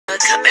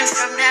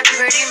from that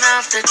pretty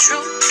mouth, the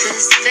truth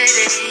is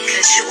fitting.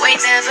 Cause you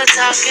ain't never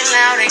talking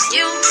loud and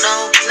you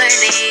know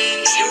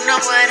plenty. You know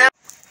what I'm...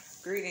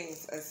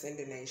 Greetings,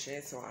 Ascended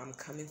Nation. So I'm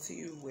coming to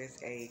you with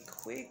a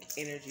quick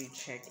energy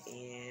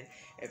check-in.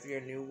 If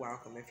you're new,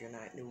 welcome. If you're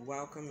not new,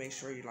 welcome. Make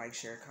sure you like,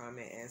 share,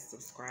 comment, and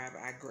subscribe.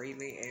 I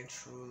greatly and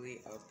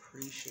truly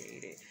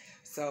appreciate it.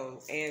 So,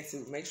 and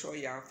to make sure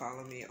y'all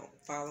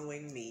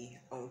following me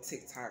on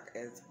TikTok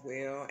as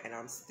well. And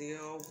I'm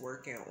still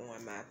working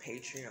on my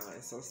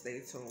Patreon, so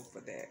stay tuned for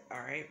that.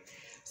 All right.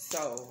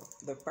 So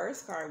the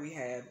first card we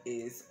have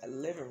is a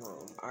living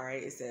room. All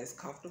right, it says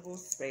comfortable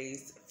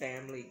space,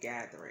 family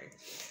gathering.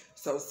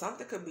 So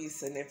something could be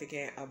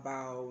significant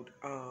about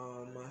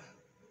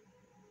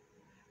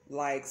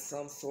like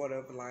some sort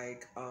of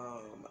like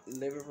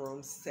living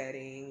room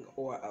setting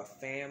or a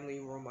family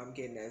room, I'm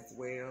getting as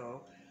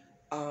well.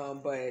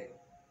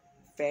 But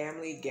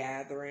family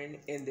gathering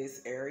in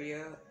this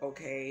area,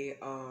 okay.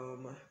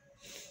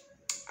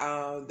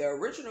 The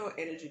original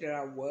energy that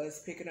I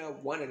was picking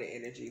up, one of the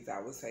energies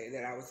I would say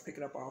that I was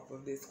picking up off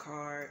of this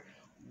card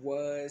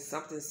was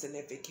something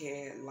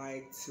significant,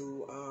 like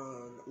to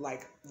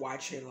like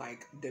watching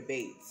like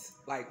debates,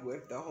 like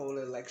with the whole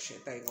election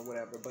thing or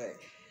whatever. But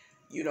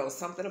you know,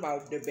 something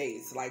about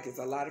debates, like it's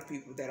a lot of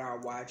people that are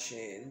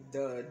watching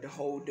the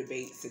whole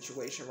debate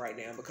situation right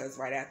now, because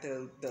right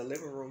after the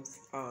living room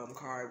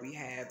card we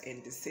have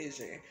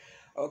indecision.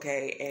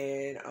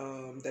 Okay,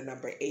 and the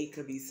number 8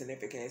 could be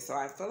significant. So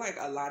I feel like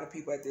a lot of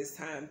people at this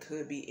time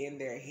could be in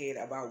their head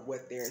about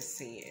what they're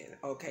seeing.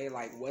 Okay,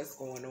 like what's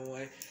going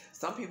on.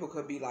 Some people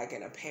could be like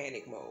in a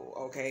panic mode.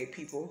 Okay,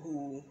 people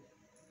who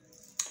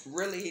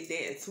really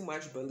didn't too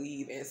much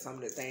believe in some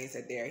of the things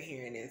that they're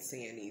hearing and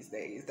seeing these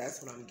days.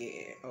 That's what I'm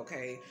getting.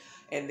 Okay,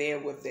 and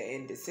then with the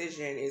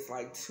indecision, it's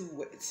like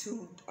two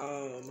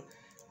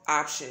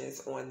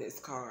options on this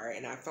card,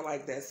 and I feel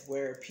like that's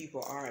where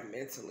people are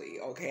mentally.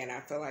 Okay, and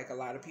I feel like a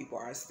lot of people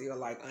are still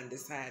like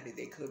undecided.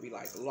 They could be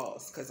like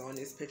lost, because on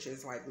this picture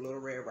it's like Little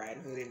Red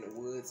Riding Hood in the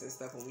woods and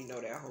stuff, and we know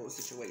that whole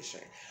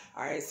situation.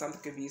 All right, something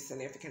could be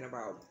significant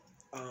about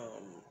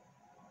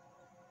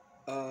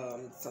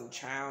some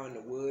child in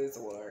the woods,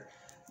 or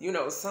you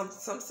know, some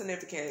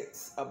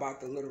significance about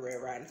the Little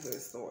Red Riding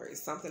Hood story,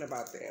 something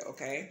about that.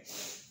 Okay,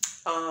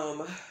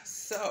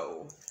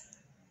 so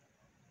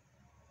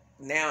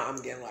now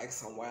I'm getting like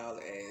some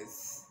wild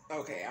ass.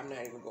 Okay, I'm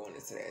not even going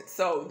into that.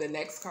 So the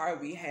next card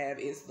we have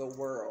is the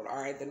World.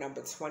 All right, the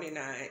number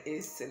 29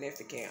 is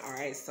significant. All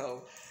right,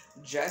 so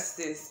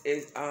justice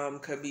is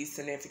could be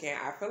significant.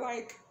 I feel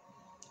like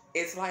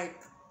it's like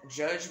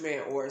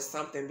judgment or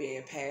something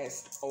being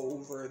passed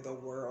over the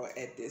world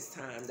at this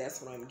time.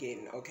 That's what I'm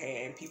getting.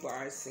 Okay, and people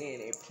are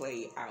seeing it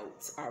play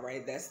out. All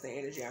right, that's the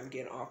energy I'm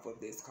getting off of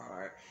this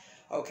card.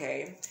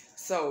 Okay,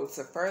 so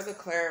to further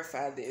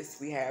clarify this,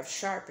 we have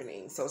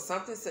sharpening. So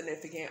something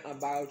significant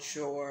about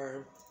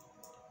your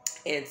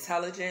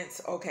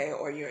intelligence, okay,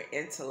 or your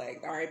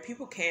intellect. All right,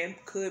 people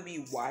could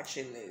be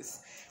watching this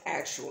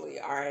actually,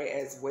 all right,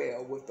 as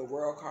well, with the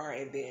World card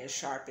and then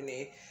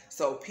sharpening.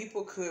 So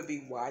people could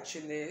be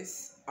watching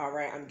this. All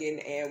right, I'm getting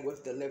and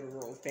with the living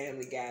room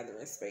family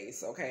gathering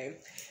space. Okay,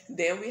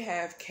 then we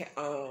have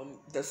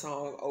the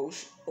song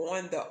Ocean,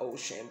 On the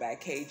Ocean by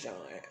K. John.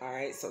 All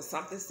right, so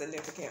something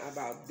significant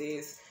about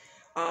this.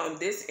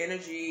 This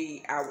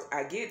energy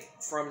I get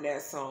from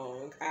that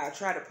song. I'll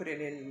try to put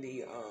it in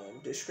the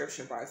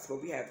description box.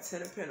 But we have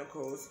 10 of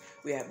Pentacles,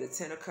 we have the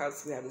 10 of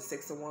Cups, we have the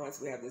 6 of Wands,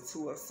 we have the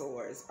 2 of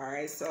Swords. All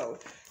right, so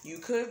you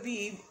could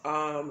be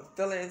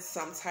feeling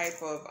some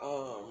type of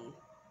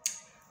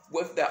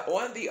with the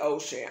on the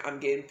ocean. I'm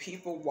getting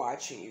people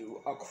watching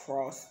you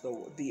across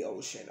the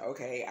ocean.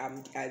 Okay,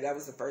 that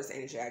was the first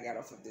energy I got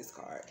off of this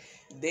card.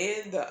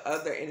 Then the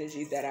other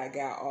energy that I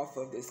got off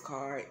of this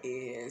card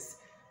is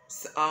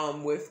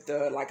with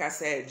the, like I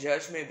said,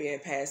 judgment being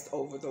passed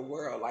over the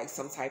world, like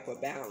some type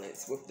of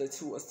balance with the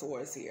 2 of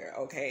Swords here.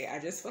 Okay, I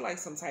just feel like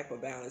some type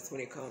of balance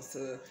when it comes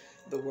to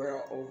the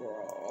world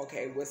overall.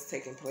 Okay, what's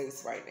taking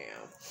place right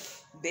now.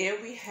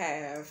 Then we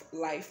have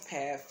Life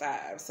Path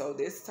 5. So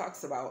this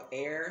talks about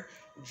air,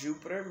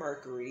 Jupiter,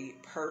 Mercury.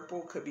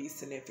 Purple could be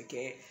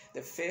significant.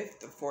 The 5th,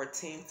 the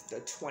 14th,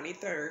 the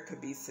 23rd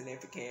could be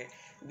significant.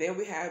 Then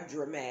we have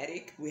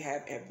dramatic, we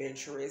have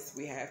adventurous,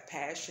 we have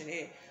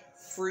passionate,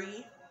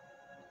 free,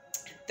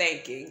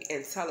 thinking,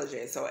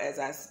 intelligent. So as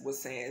I was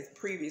saying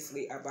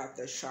previously about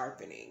the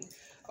sharpening.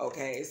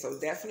 Okay, so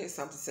definitely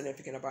something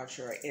significant about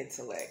your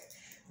intellect.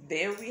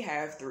 Then we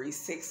have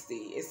 360.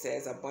 It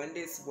says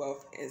abundance,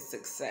 wealth, and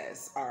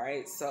success. All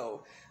right,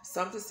 so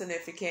something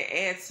significant.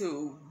 And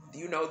to,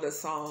 you know, the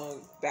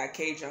song by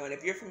K. John,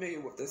 if you're familiar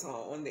with the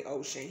song On the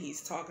Ocean,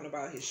 he's talking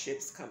about his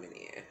ships coming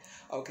in.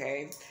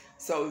 Okay,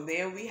 so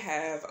then we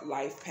have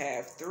Life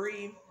Path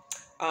 3.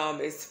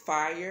 It's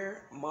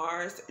fire,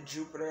 Mars,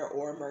 Jupiter,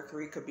 or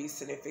Mercury could be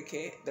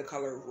significant. The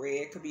color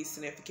red could be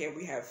significant.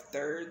 We have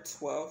 3rd,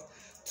 12th,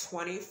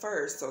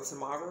 21st. So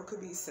tomorrow could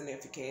be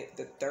significant.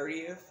 The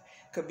 30th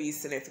could be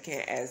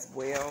significant as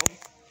well.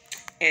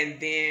 And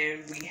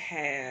then we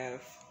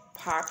have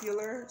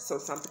popular, so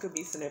something could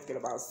be significant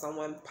about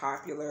someone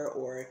popular,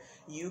 or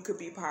you could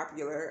be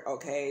popular,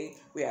 okay?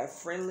 We have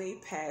friendly,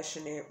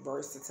 passionate,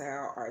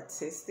 versatile,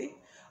 artistic,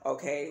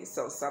 okay?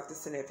 So something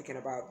significant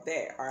about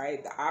that, all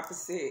right? The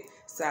opposite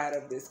side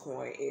of this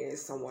coin is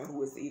someone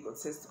who is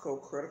egotistical,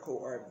 critical,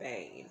 or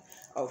vain,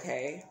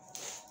 okay?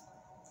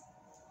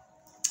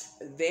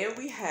 Then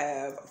we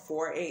have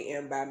 4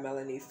 a.m. by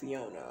Melanie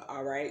Fiona,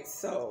 all right?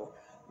 So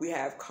we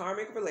have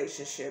karmic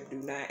relationship. Do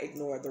not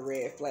ignore the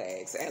red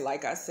flags. And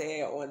like I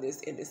said on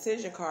this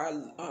indecision card,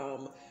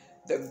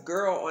 the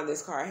girl on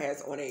this card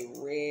has on a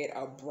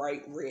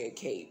bright red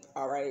cape.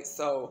 All right.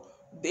 So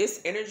this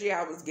energy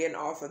I was getting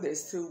off of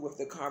this too with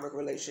the karmic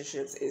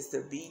relationships is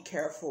to be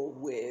careful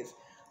with,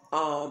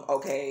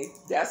 okay,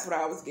 that's what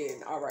I was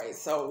getting. All right.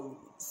 So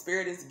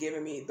Spirit is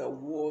giving me the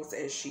wolves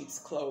and sheep's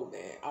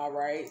clothing. All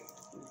right.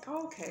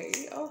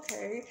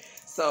 Okay.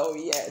 So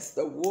yes,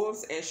 the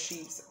wolves and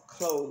sheep's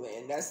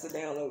clothing. That's the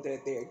download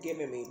that they're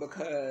giving me,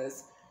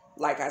 because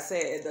like I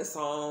said, the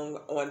song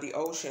On the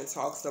Ocean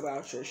talks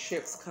about your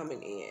ships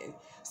coming in.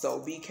 So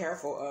be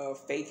careful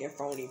of fake and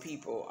phony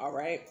people, all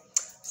right?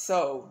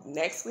 So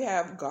next we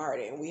have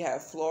garden. We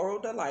have floral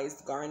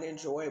delights, garden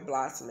joy,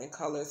 blossoming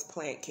colors,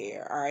 plant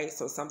care, all right?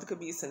 So something could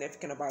be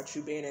significant about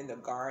you being in the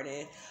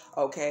garden,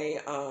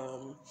 okay?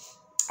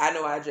 I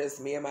know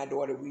me and my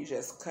daughter, we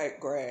just cut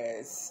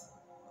grass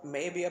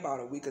maybe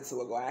about a week or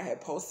two ago. I had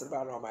posted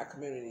about it on my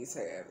community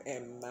tab,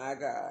 and my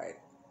God,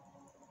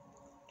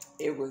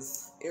 it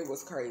was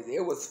crazy.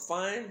 It was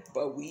fun,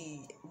 but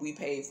we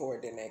paid for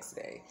it the next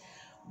day.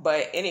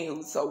 But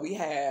anywho, so we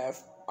have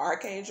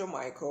Archangel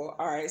Michael.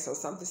 All right, so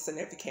something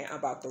significant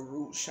about the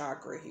root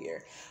chakra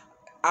here.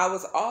 I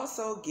was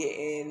also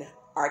getting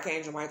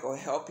Archangel Michael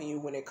helping you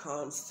when it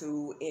comes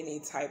to any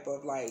type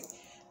of like,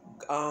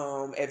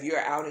 if you're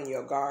out in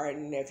your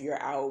garden, if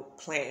you're out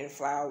planting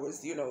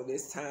flowers, you know,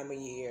 this time of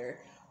year,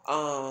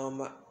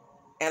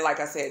 and like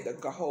I said,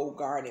 the whole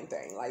garden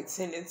thing, like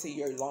tending to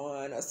your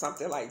lawn or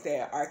something like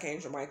that,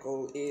 Archangel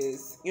Michael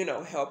is, you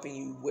know, helping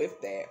you with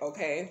that,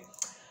 okay?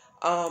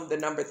 The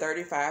number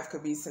 35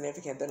 could be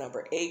significant. The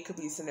number 8 could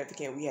be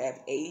significant. We have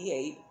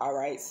 88, all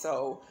right?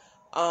 So,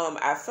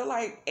 I feel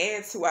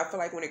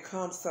like when it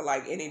comes to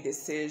like any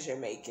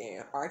decision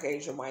making,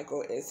 Archangel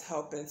Michael is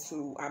helping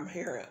to, I'm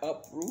hearing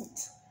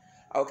uproot,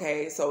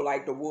 okay? So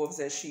like the wolves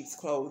in sheep's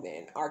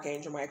clothing,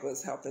 Archangel Michael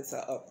is helping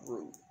to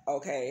uproot,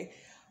 okay?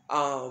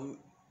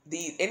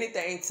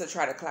 Anything to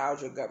try to cloud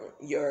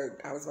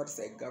I was about to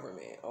say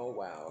government. Oh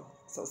wow.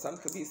 So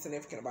something could be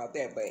significant about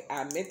that, but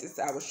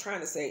I was trying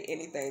to say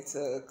anything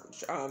to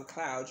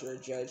cloud your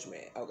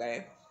judgment,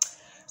 okay?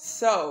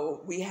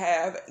 So we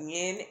have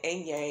yin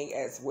and yang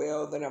as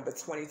well. The number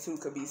 22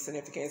 could be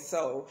significant.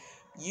 So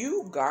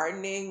you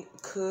gardening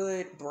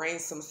could bring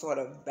some sort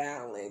of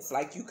balance.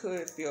 Like you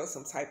could feel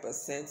some type of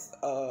sense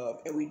of,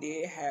 and we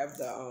did have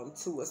the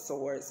 2 of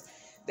swords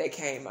that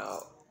came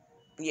out.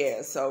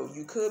 Yeah, so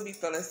you could be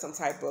feeling some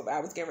type of,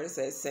 I was getting ready to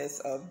say, sense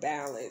of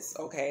balance,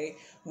 okay?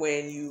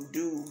 When you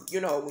do,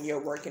 you know, when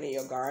you're working in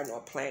your garden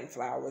or planting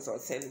flowers or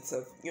tending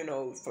to, you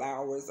know,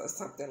 flowers or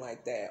something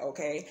like that,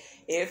 okay?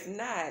 If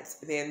not,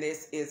 then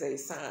this is a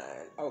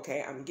sign,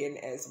 okay? I'm getting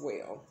as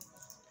well.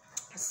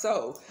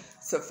 So,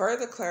 to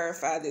further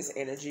clarify this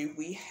energy,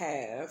 we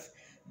have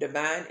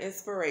divine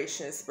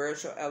inspiration,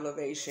 spiritual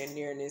elevation,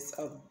 nearness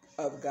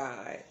of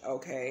God,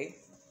 okay?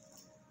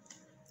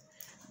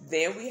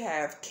 Then we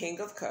have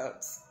King of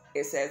Cups.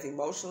 It says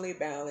emotionally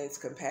balanced,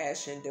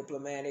 compassion,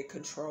 diplomatic,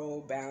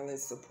 control,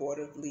 balanced,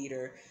 supportive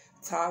leader,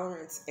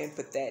 tolerance,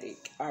 empathetic.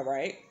 All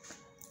right.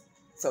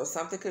 So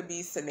something could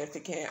be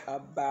significant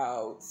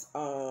about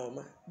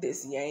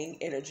this yang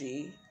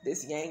energy.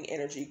 This yang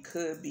energy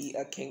could be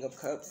a King of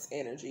Cups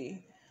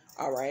energy.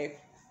 All right.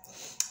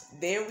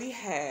 Then we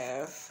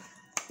have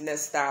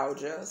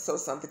nostalgia. So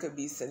something could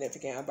be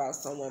significant about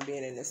someone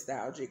being in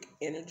nostalgic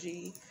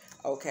energy.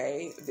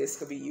 Okay, this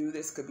could be you,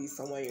 this could be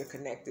someone you're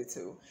connected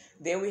to.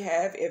 Then we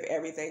have, if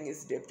everything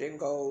is dipped in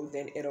gold,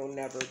 then it'll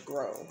never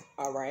grow.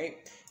 All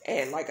right.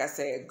 And like I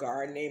said,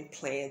 gardening,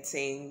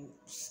 planting,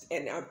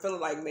 and I'm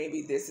feeling like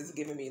maybe this is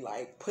giving me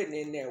like putting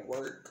in that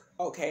work.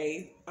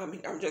 Okay.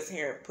 I'm just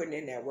hearing putting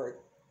in that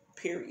work,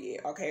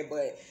 period. Okay.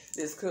 But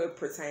this could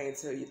pertain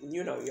to,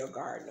 you know, your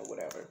garden or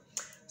whatever.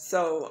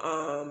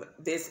 So,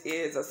 this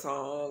is a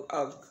song,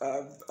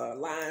 a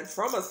line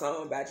from a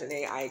song by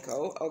Janae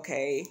Aiko.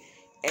 Okay.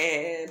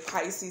 And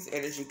Pisces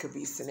energy could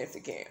be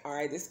significant. All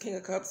right, this King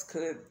of Cups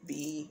could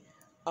be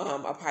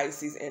a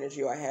Pisces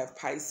energy, or have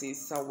Pisces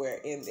somewhere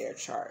in their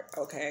chart.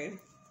 Okay,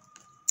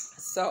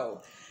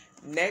 so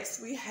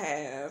next we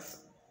have,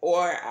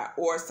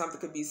 or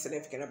something could be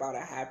significant about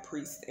a high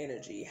priest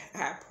energy,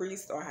 high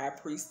priest or high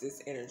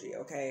priestess energy.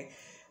 Okay,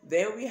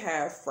 then we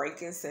have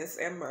frankincense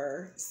and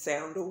myrrh,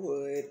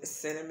 sandalwood,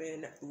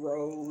 cinnamon,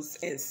 rose,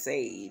 and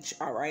sage.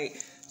 All right.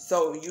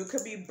 So you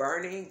could be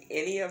burning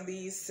any of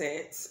these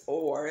scents,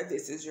 or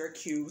this is your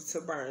cue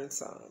to burn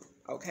some.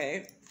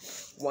 Okay.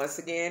 Once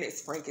again,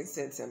 it's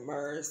frankincense and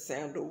myrrh,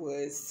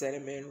 sandalwood,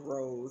 cinnamon,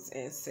 rose,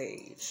 and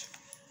sage.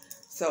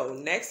 So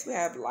next we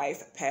have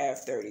Life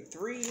Path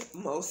 33,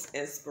 most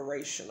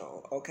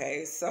inspirational.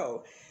 Okay,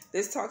 so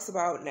this talks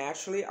about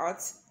naturally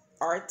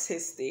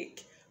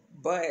artistic,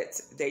 but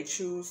they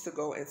choose to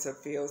go into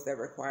fields that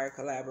require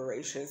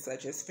collaboration,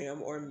 such as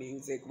film or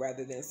music,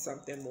 rather than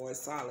something more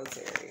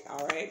solitary.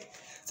 All right,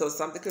 so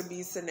something could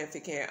be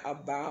significant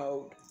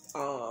about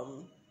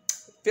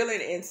feeling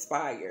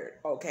inspired,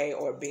 okay,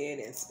 or being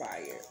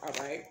inspired. All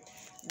right.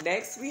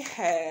 Next, we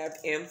have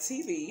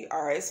MTV.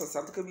 All right, so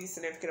something could be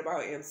significant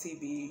about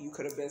MTV. You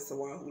could have been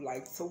someone who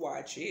liked to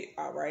watch it.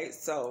 All right,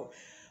 so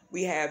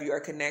we have your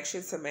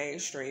connection to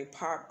mainstream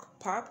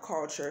pop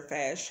culture,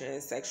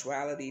 fashion,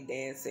 sexuality,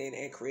 dancing,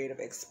 and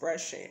creative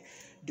expression.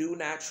 Do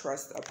not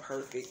trust a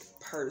perfect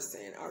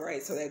person. All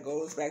right, so that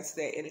goes back to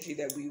that energy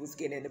that we was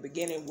getting in the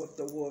beginning with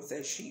the wolves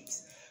and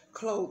sheep's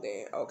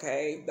clothing.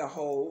 Okay, the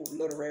whole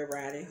Little Red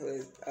Riding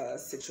Hood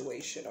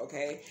situation.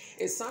 Okay,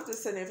 it's something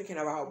significant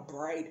about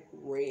bright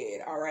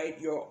red. All right,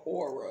 your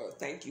aura.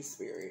 Thank you,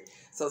 Spirit.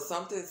 So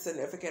something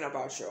significant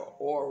about your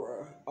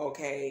aura.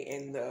 Okay,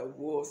 in the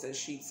wolves and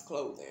sheep's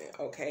clothing.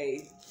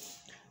 Okay.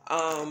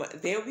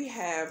 Then we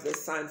have the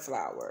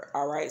sunflower.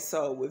 All right,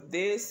 so with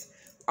this,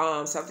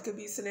 something could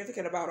be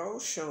significant about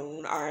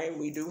Oshun. All right,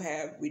 we did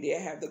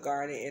have the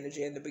garden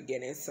energy in the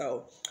beginning.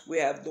 So we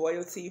have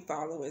loyalty,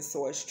 following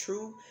source,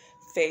 true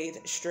faith,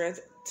 strength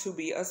to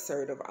be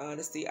assertive,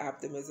 honesty,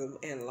 optimism,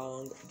 and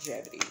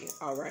longevity.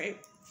 All right.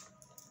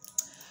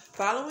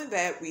 Following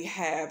that, we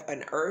have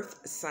an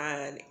earth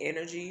sign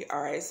energy.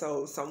 All right,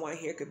 so someone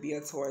here could be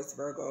a Taurus,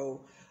 Virgo,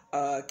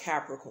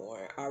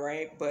 Capricorn. All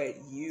right, but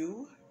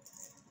U,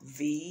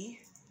 V,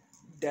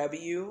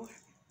 W,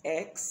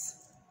 X,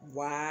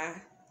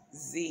 Y,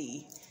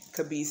 Z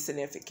could be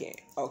significant,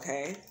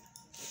 okay?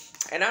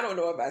 And I don't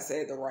know if I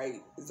said the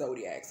right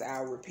zodiacs.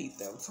 I'll repeat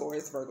them.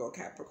 Taurus, Virgo,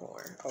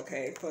 Capricorn,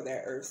 okay, for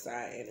that earth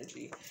sign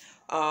energy.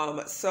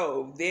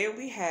 So then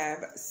we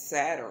have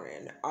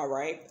Saturn, all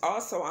right?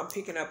 Also, I'm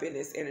picking up in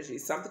this energy,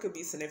 something could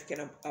be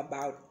significant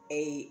about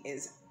an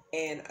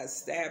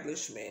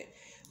establishment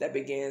that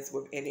begins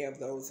with any of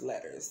those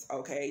letters,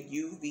 okay?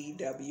 U, V,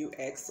 W,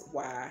 X,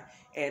 Y,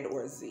 and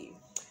or Z.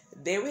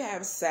 Then we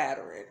have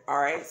Saturn, all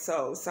right?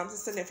 So something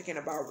significant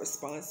about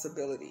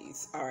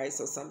responsibilities, all right?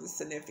 So something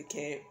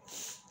significant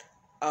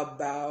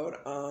about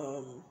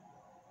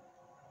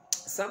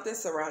something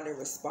surrounding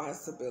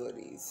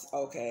responsibilities,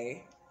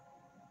 okay?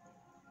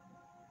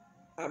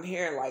 I'm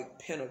hearing like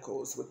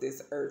pentacles with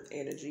this earth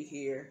energy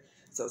here.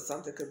 So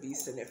something could be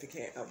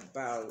significant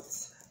about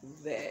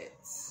that.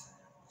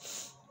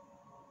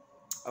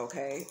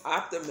 Okay,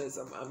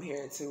 optimism I'm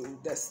hearing too,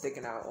 that's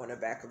sticking out on the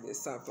back of this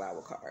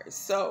sunflower card.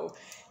 So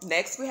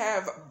next we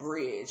have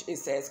bridge. It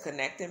says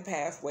connecting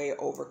pathway,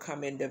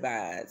 overcoming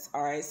divides.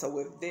 All right, so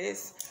with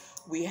this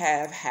we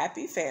have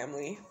happy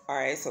family. All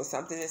right, so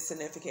something is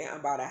significant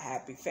about a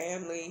happy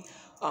family.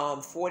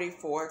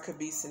 44 could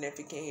be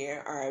significant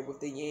here. All right, with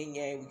the yin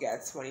yang we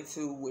got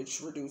 22, which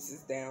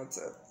reduces down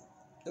to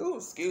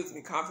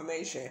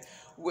confirmation,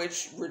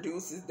 which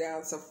reduces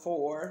down to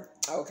 4,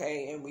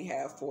 okay, and we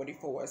have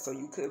 44. So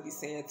you could be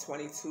saying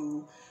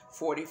 22,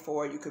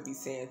 44, you could be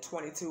saying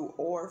 22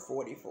 or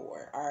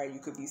 44. All right, you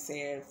could be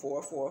saying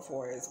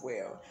 444 as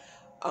well.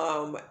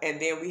 And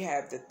then we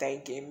have the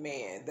thanking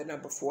man. The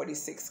number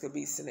 46 could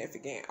be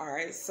significant. All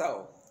right,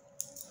 so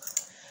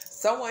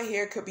someone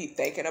here could be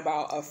thinking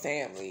about a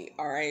family,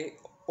 all right,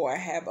 or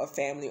have a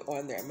family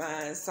on their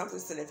mind. Something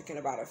significant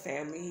about a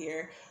family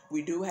here.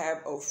 We do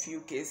have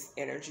Ophiuchus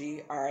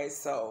energy. All right,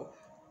 so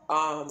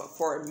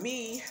for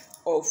me,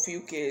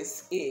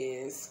 Ophiuchus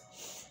is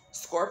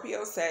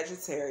Scorpio,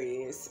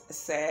 Sagittarius,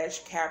 Sag,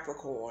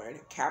 Capricorn,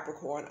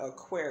 Capricorn,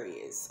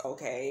 Aquarius.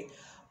 Okay,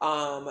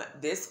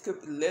 this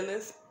could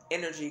Lilith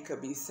energy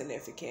could be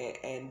significant,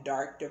 and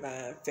dark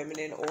divine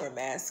feminine or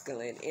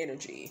masculine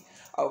energy.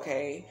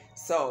 Okay,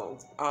 so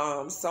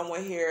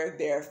someone here,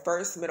 their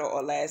first, middle,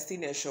 or last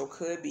initial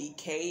could be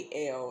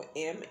KLMNOPQRST.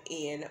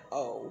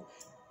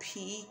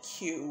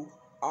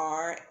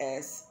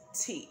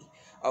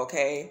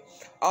 Okay,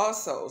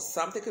 also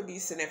something could be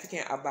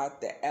significant about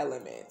the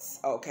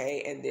elements,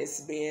 okay, and this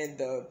being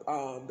the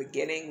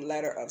beginning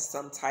letter of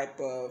some type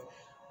of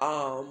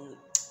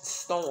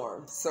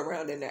storm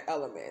surrounding the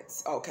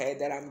elements, okay,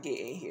 that I'm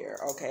getting here.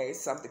 Okay,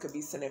 something could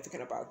be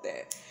significant about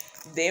that.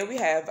 Then we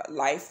have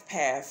life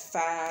path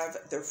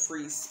 5, the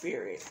free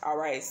spirit. All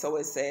right, so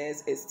it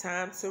says it's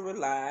time to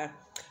rely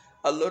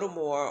a little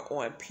more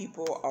on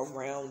people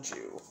around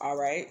you. All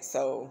right,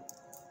 so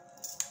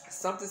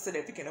something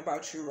significant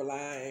about you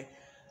relying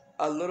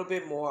a little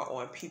bit more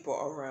on people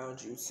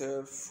around you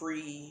to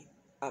free,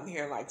 I'm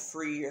hearing like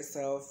free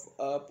yourself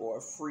up or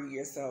free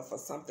yourself or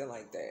something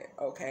like that.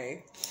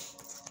 Okay,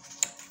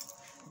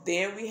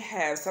 then we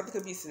have something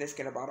could be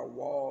significant about a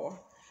wall.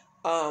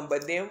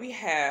 But then we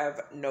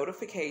have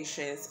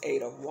notifications,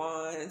 8 of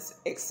Wands,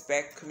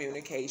 expect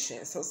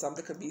communication. So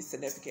something could be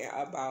significant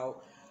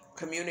about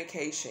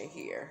communication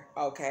here,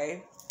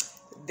 okay?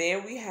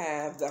 Then we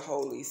have the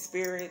Holy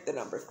Spirit. The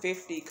number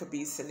 50 could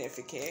be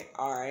significant,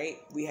 all right?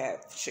 We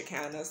have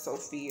Shekinah,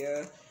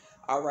 Sophia,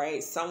 All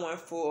right. Someone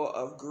full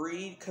of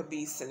greed could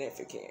be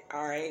significant.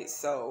 All right.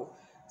 So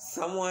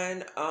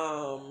someone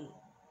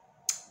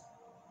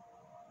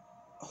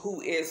who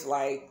is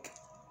like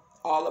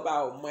all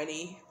about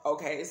money.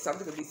 Okay.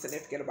 Something could be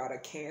significant about a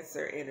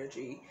Cancer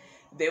energy.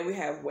 Then we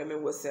have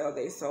women will sell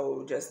their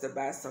soul just to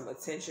buy some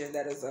attention.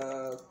 That is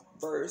a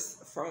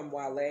verse from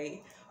Wale.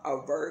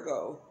 A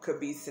Virgo could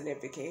be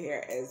significant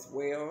here as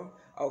well.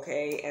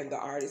 Okay. And the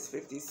artist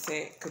 50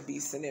 Cent could be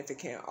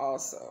significant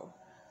also.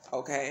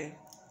 Okay.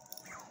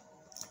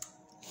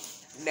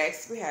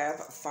 Next, we have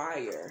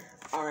fire.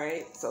 All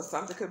right. So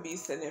something could be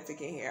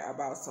significant here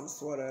about some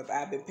sort of,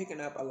 I've been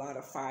picking up a lot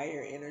of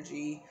fire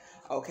energy.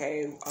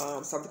 Okay.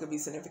 Something could be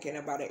significant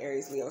about an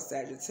Aries, Leo,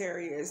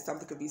 Sagittarius.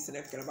 Something could be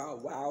significant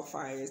about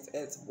wildfires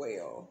as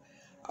well.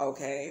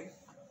 Okay.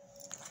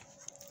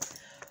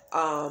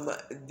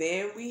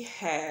 Then we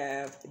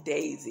have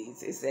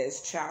daisies. It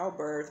says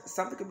childbirth.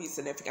 Something could be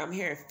significant. I'm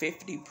hearing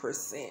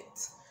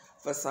 50%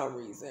 for some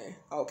reason.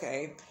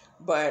 Okay.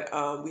 But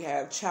we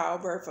have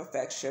childbirth,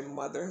 affection,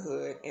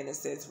 motherhood,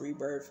 innocence,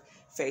 rebirth,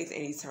 faith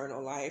and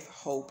eternal life,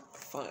 hope,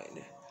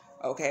 fun.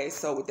 Okay,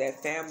 so with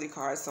that family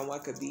card,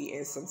 someone could be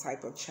in some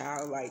type of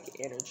childlike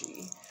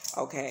energy.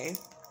 Okay.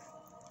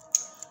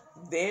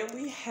 Then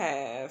we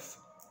have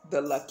the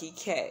lucky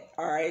cat.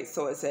 All right,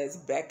 so it says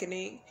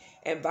beckoning,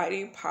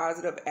 inviting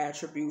positive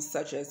attributes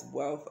such as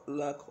wealth,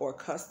 luck, or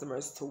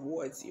customers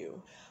towards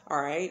you. All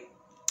right.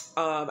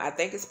 I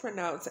think it's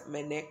pronounced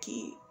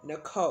Maneki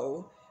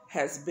Nicole.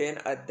 Has been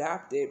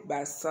adopted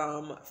by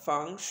some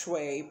feng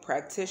shui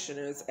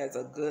practitioners as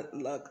a good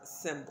luck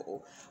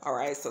symbol. All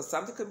right, so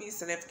something could be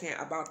significant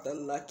about the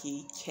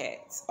lucky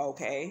cat.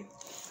 Okay.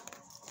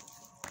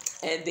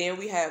 And then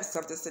we have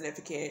something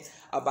significant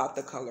about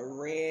the color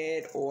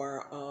red,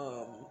 or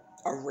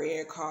a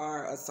red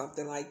car or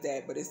something like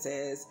that. But it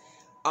says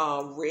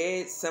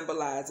red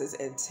symbolizes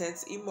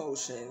intense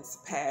emotions,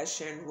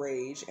 passion,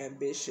 rage,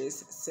 ambitious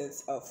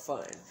sense of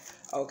fun.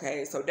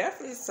 Okay, so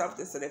definitely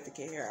something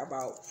significant here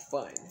about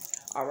fun.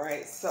 All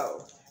right,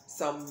 so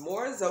some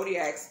more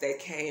zodiacs that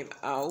came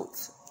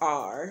out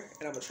are,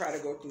 and I'm going to try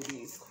to go through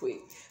these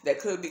quick, that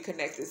could be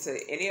connected to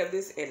any of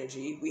this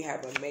energy. We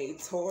have a May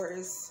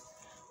Taurus.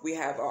 We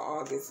have an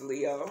August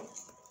Leo.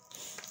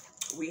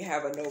 We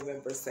have a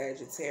November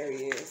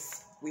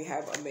Sagittarius. We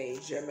have a May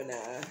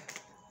Gemini.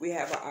 We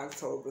have an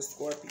October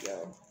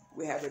Scorpio.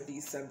 We have a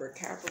December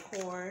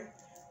Capricorn.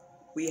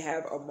 We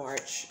have a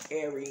March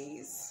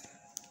Aries.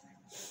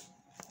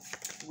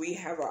 We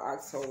have an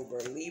October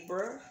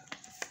Libra.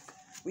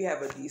 We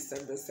have a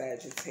December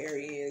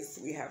Sagittarius.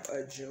 We have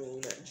a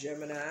June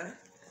Gemini.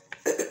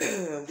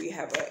 We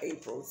have an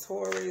April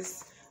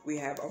Taurus. We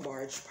have a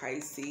March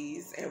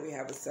Pisces. And we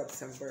have a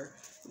September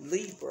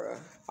Libra.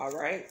 All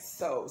right.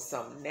 So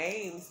some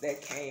names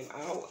that came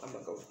out. I'm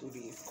going to go through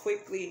these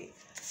quickly.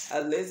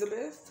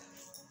 Elizabeth.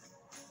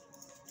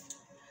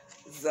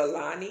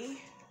 Zalani.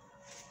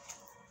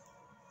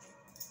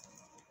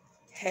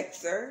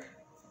 Hector.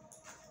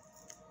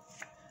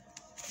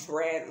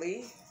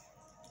 Bradley,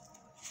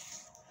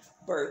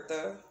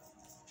 Bertha,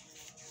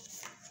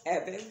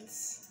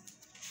 Evans,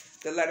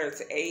 the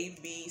letters A,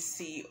 B,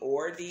 C,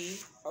 or D,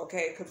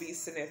 okay, could be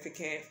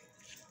significant.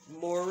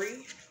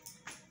 Maury,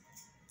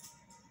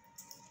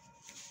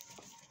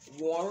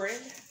 Warren,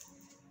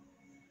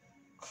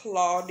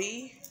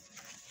 Claudie,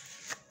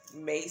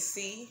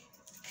 Macy,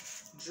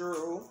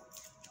 Drew,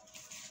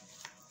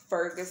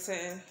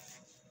 Ferguson,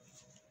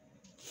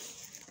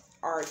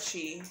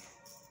 Archie,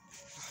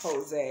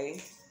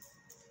 Jose,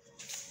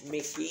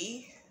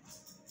 Mickey,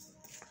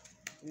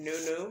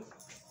 Nunu,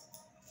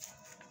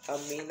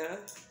 Amina,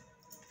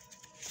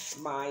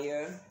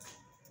 Maya,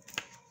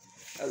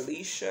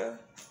 Alicia,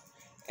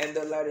 and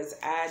the letters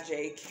I,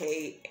 J,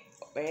 K,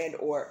 and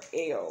or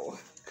L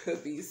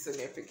could be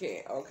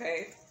significant,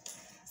 okay?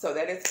 So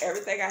that is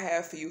everything I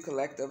have for you,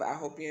 collective. I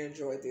hope you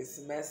enjoyed this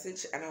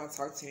message, and I'll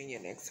talk to you in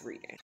your next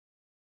reading.